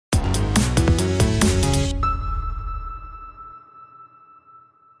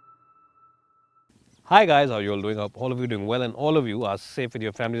Hi guys, how are you all doing? Hope all of you doing well and all of you are safe with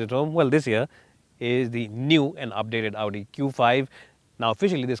your families at home. Well, this here is the new and updated Audi Q5. Now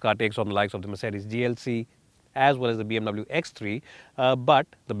officially this car takes on the likes of the Mercedes GLC as well as the BMW X3, but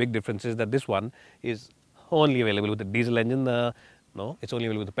the big difference is that this one is only available with the diesel engine. No, it's only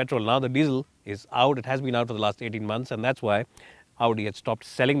available with the petrol. Now the diesel is out. It has been out for the last 18 months, and that's why Audi had stopped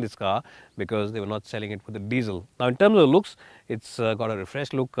selling this car because they were not selling it with the diesel. Now in terms of looks, it's got a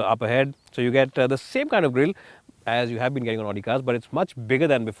refreshed look up ahead. So you get the same kind of grille as you have been getting on Audi cars, but it's much bigger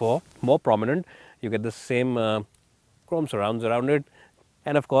than before, more prominent. You get the same chrome surrounds around it,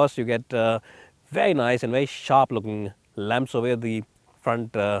 and of course you get very nice and very sharp looking lamps over here. The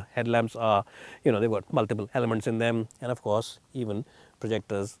front headlamps are, they've got multiple elements in them, and of course even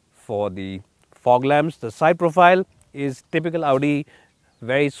projectors for the fog lamps. The side profile is typical Audi,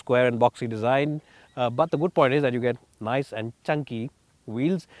 very square and boxy design, but the good point is that you get nice and chunky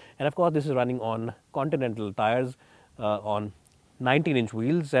wheels, and of course this is running on Continental tires on 19-inch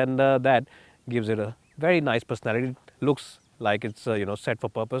wheels, and that gives it a very nice personality. It looks like it's set for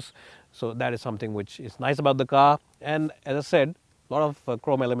purpose, so that is something which is nice about the car. And as I said, a lot of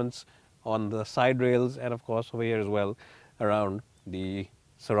chrome elements on the side rails, and of course over here as well around the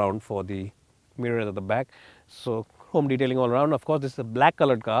surround for the mirrors at the back. So chrome detailing all around. Of course this is a black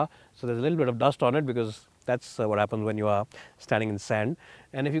colored car, so there's a little bit of dust on it because that's what happens when you are standing in sand.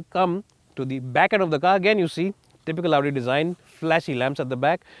 And if you come to the back end of the car, again you see typical Audi design, flashy lamps at the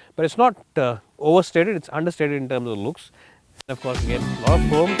back, but it's not overstated, it's understated in terms of looks. And of course again a lot of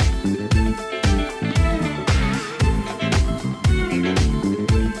chrome.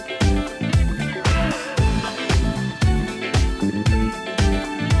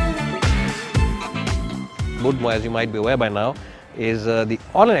 Budmo, as you might be aware by now, is the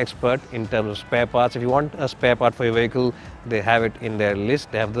online expert in terms of spare parts. If you want a spare part for your vehicle, they have it in their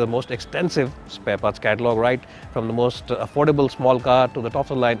list. They have the most extensive spare parts catalog, right from the most affordable small car to the top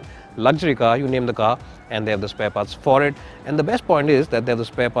of the line luxury car, you name the car, and they have the spare parts for it. And the best point is that they have the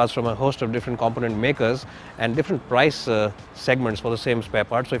spare parts from a host of different component makers and different price segments for the same spare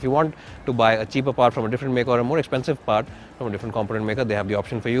part. So if you want to buy a cheaper part from a different maker or a more expensive part from a different component maker, they have the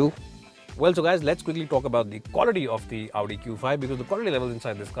option for you. Well, so guys, let's quickly talk about the quality of the Audi Q5, because the quality levels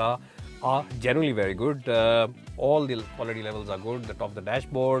inside this car are generally very good. All the quality levels are good. The top of the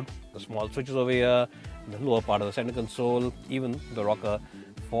dashboard, the small switches over here, the lower part of the center console, even the rocker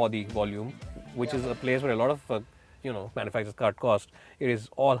for the volume, which is a place where a lot of manufacturers cut cost. It is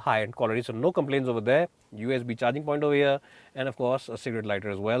all high-end quality, so no complaints over there. USB charging point over here, and of course a cigarette lighter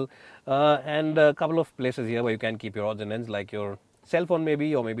as well, and a couple of places here where you can keep your odds and ends, like your cell phone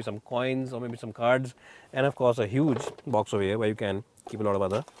maybe, or maybe some coins, or maybe some cards, and of course a huge box over here where you can keep a lot of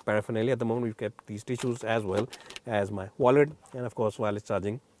other paraphernalia. At the moment we've kept these tissues as well as my wallet, and of course wireless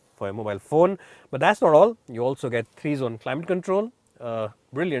charging for a mobile phone. But that's not all. You also get 3-zone climate control,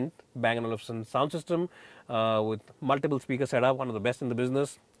 brilliant Bang & Olufsen sound system with multiple speaker setup, one of the best in the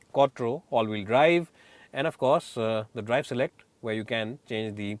business, Quattro all-wheel drive, and of course the drive select, where you can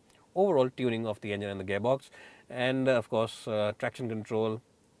change the overall tuning of the engine and the gearbox, and of course traction control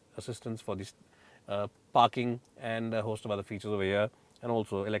assistance for this parking, and a host of other features over here, and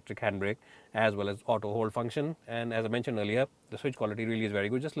also electric handbrake as well as auto hold function. And as I mentioned earlier, the switch quality really is very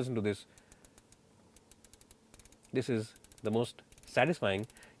good. Just listen to this. This is the most satisfying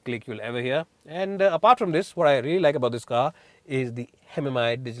click you'll ever hear. And apart from this, what I really like about this car is the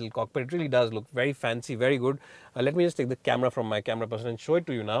HMI digital cockpit. It really does look very fancy, very good. Let me just take the camera from my camera person and show it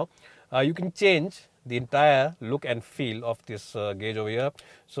to you now. You can change the entire look and feel of this gauge over here.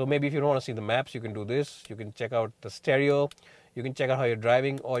 So maybe if you don't want to see the maps, you can do this. You can check out the stereo, you can check out how you're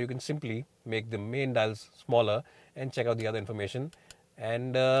driving, or you can simply make the main dials smaller and check out the other information.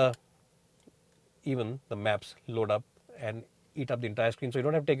 And even the maps load up and eat up the entire screen, so you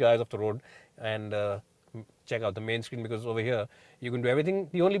don't have to take your eyes off the road and check out the main screen, because over here you can do everything.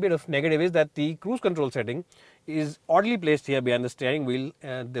 The only bit of negative is that the cruise control setting is oddly placed here behind the steering wheel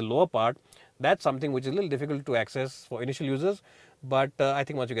and the lower part. That's something which is a little difficult to access for initial users, but I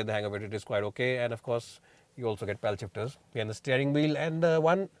think once you get the hang of it, it is quite okay. And of course you also get pedal shifters behind the steering wheel. And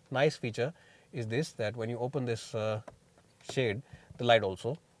one nice feature is this, that when you open this shade, the light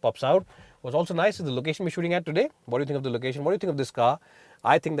also pops out. What's also nice is the location we're shooting at today. What do you think of the location? What do you think of this car?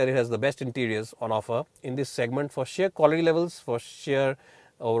 I think that it has the best interiors on offer in this segment for sheer quality levels, for sheer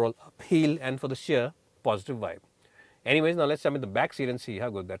overall appeal, and for the sheer positive vibe. Anyways, now let's jump in the back seat and see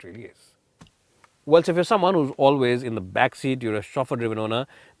how good that really is. Well, so if you're someone who's always in the back seat, you're a chauffeur-driven owner,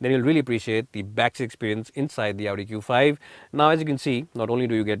 then you'll really appreciate the backseat experience inside the Audi Q5. Now, as you can see, not only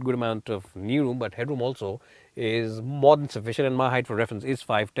do you get good amount of knee room, but headroom also is more than sufficient. And my height for reference is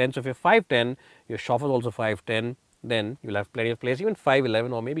 5'10". So if you're 5'10", your chauffeur's also 5'10", then you'll have plenty of place. Even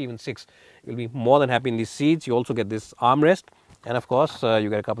 5'11" or maybe even 6, you'll be more than happy in these seats. You also get this armrest, and of course, you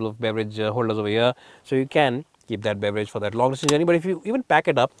get a couple of beverage holders over here, so you can keep that beverage for that long distance journey. But if you even pack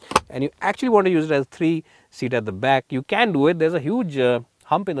it up and you actually want to use it as 3-seat at the back, you can do it. There's a huge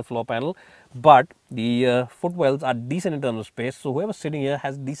hump in the floor panel, but the footwells are decent in terms of space, so whoever's sitting here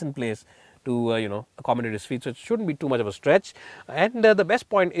has decent place to accommodate his feet, so it shouldn't be too much of a stretch. And the best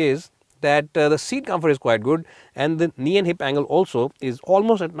point is that the seat comfort is quite good, and the knee and hip angle also is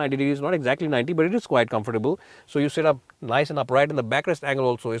almost at 90 degrees, not exactly 90, but it is quite comfortable. So you sit up nice and upright, and the backrest angle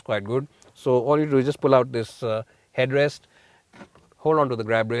also is quite good. So all you do is just pull out this headrest, hold on to the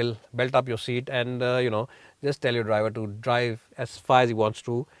grab rail, belt up your seat, and just tell your driver to drive as far as he wants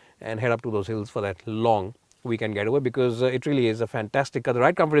to and head up to those hills for that long weekend getaway, because it really is a fantastic car. The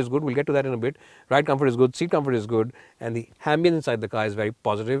ride comfort is good, we'll get to that in a bit. Ride comfort is good, seat comfort is good, and the ambience inside the car is very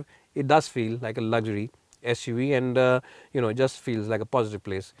positive. It does feel like a luxury SUV, and it just feels like a positive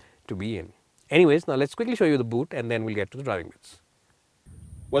place to be in. Anyways, now let's quickly show you the boot, and then we'll get to the driving bits.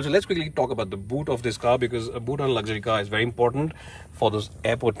 Well, so let's quickly talk about the boot of this car, because a boot on a luxury car is very important for those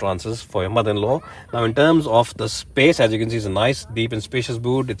airport transfers for your mother-in-law. Now, in terms of the space, as you can see, it's a nice, deep and spacious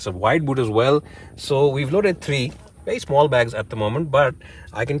boot. It's a wide boot as well. So we've loaded 3 very small bags at the moment, but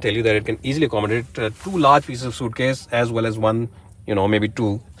I can tell you that it can easily accommodate 2 large pieces of suitcase as well as 1, maybe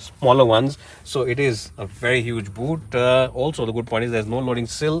 2 smaller ones. So it is a very huge boot. Also, the good point is there's no loading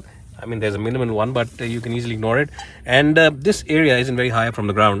sill. I mean, there's a minimal one, but you can easily ignore it. And this area isn't very high up from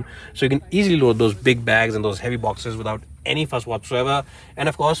the ground, so you can easily load those big bags and those heavy boxes without any fuss whatsoever. And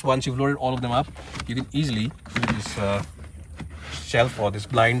of course, once you've loaded all of them up, you can easily use this shelf or this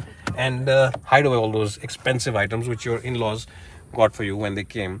blind and hide away all those expensive items which your in-laws got for you when they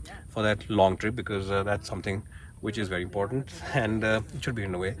came for that long trip, because that's something which is very important, and it should be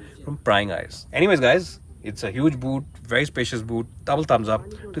hidden away from prying eyes. Anyways, guys, it's a huge boot, very spacious boot. Double thumbs up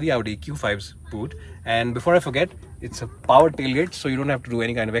to the Audi Q5's boot. And before I forget, it's a power tailgate, so you don't have to do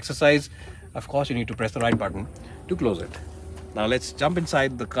any kind of exercise. Of course, you need to press the right button to close it. Now let's jump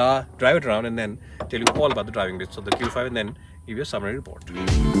inside the car, drive it around, and then tell you all about the driving bits of the Q5, and then give you a summary report.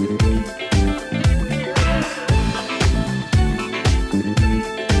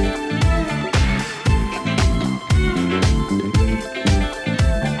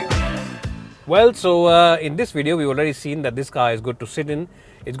 Well, so in this video, we've already seen that this car is good to sit in,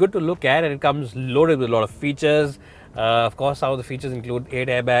 it's good to look at, and it comes loaded with a lot of features. Of course, some of the features include 8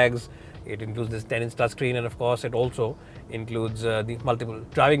 airbags, it includes this 10-inch touchscreen, and of course, it also includes the multiple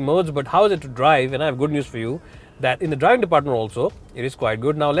driving modes. But how is it to drive? And I have good news for you, that in the driving department also, it is quite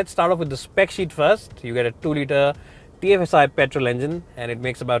good. Now, let's start off with the spec sheet first. You get a 2-litre TFSI petrol engine, and it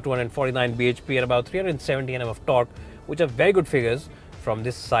makes about 249 bhp and about 370 Nm of torque, which are very good figures from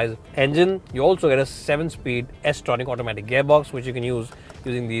this size engine. You also get a 7-speed S-Tronic automatic gearbox, which you can use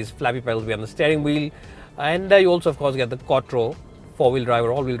using these flappy pedals behind the steering wheel. And you also, of course, get the Quattro 4-wheel drive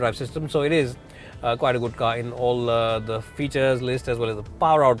or all-wheel drive system. So it is quite a good car in all the features list as well as the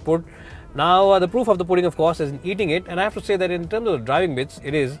power output. Now, the proof of the pudding, of course, is in eating it. And I have to say that in terms of the driving bits,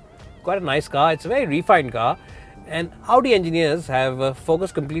 it is quite a nice car. It's a very refined car. And Audi engineers have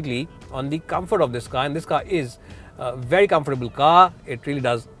focused completely on the comfort of this car. And this car is a very comfortable car. It really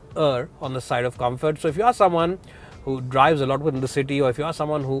does err on the side of comfort. So if you are someone who drives a lot within the city, or if you are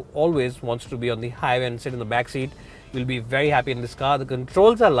someone who always wants to be on the highway and sit in the back seat, you'll be very happy in this car. The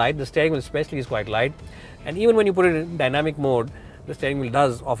controls are light, the steering wheel especially is quite light, and even when you put it in dynamic mode, the steering wheel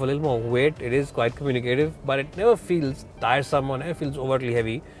does offer a little more weight. It is quite communicative, but it never feels tiresome or never feels overtly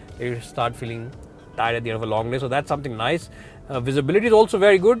heavy. You start feeling tired at the end of a long day, so that's something nice. Visibility is also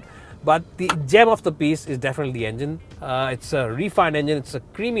very good. But the gem of the piece is definitely the engine. It's a refined engine, it's a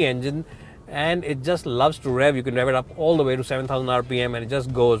creamy engine, and it just loves to rev. You can rev it up all the way to 7,000 RPM, and it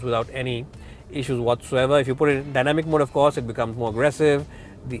just goes without any issues whatsoever. If you put it in dynamic mode, of course, it becomes more aggressive.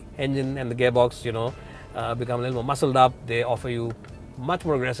 The engine and the gearbox, become a little more muscled up. They offer you much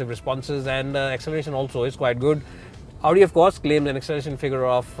more aggressive responses, and acceleration also is quite good. Audi, of course, claims an acceleration figure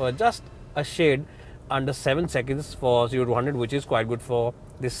of just a shade under 7 seconds for 0 to 100, which is quite good for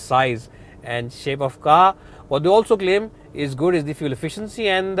this size and shape of car. What they also claim is good is the fuel efficiency,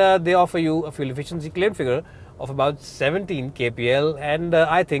 and they offer you a fuel efficiency claim figure of about 17 kpl, and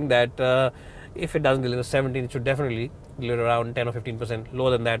I think that if it doesn't deliver 17, it should definitely deliver around 10 or 15% lower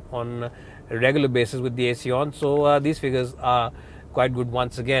than that on a regular basis with the AC on. So these figures are quite good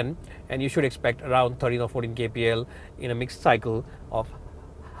once again, and you should expect around 13 or 14 kpl in a mixed cycle of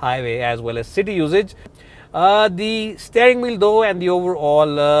highway as well as city usage. The steering wheel though and the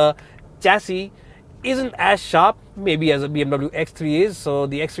overall chassis isn't as sharp maybe as a BMW X3 is, so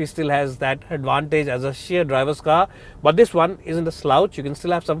the X3 still has that advantage as a sheer driver's car, but this one isn't a slouch. You can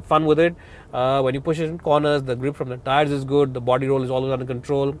still have some fun with it. When you push it in corners, the grip from the tires is good, the body roll is always under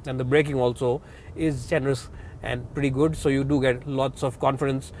control, and the braking also is generous and pretty good, so you do get lots of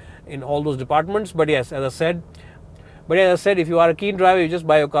confidence in all those departments. But yes, as I said, if you are a keen driver, you just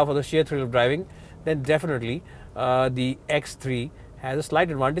buy a car for the sheer thrill of driving, then definitely the X3 has a slight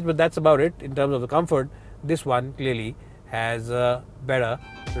advantage, but that's about it. In terms of the comfort, this one clearly has a better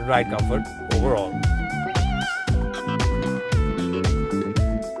ride comfort overall.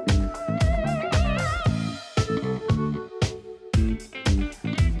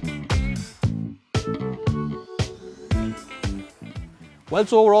 Well,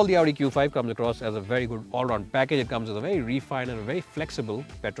 so overall the Audi Q5 comes across as a very good all-round package. It comes with a very refined and a very flexible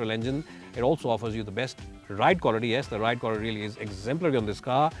petrol engine. It also offers you the best ride quality. Yes, the ride quality really is exemplary on this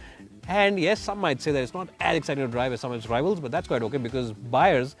car. And yes, some might say that it's not as exciting to drive as some of its rivals, but that's quite okay because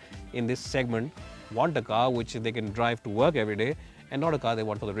buyers in this segment want a car which they can drive to work every day and not a car they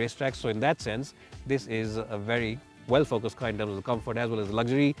want for the racetrack. So in that sense, this is a very well-focused car in terms of the comfort as well as the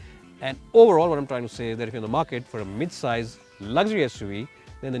luxury. And overall, what I'm trying to say is that if you're in the market for a mid-size luxury SUV,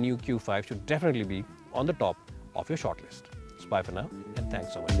 then the new Q5 should definitely be on the top of your shortlist. So bye for now, and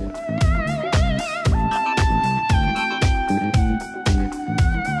thanks so much for watching.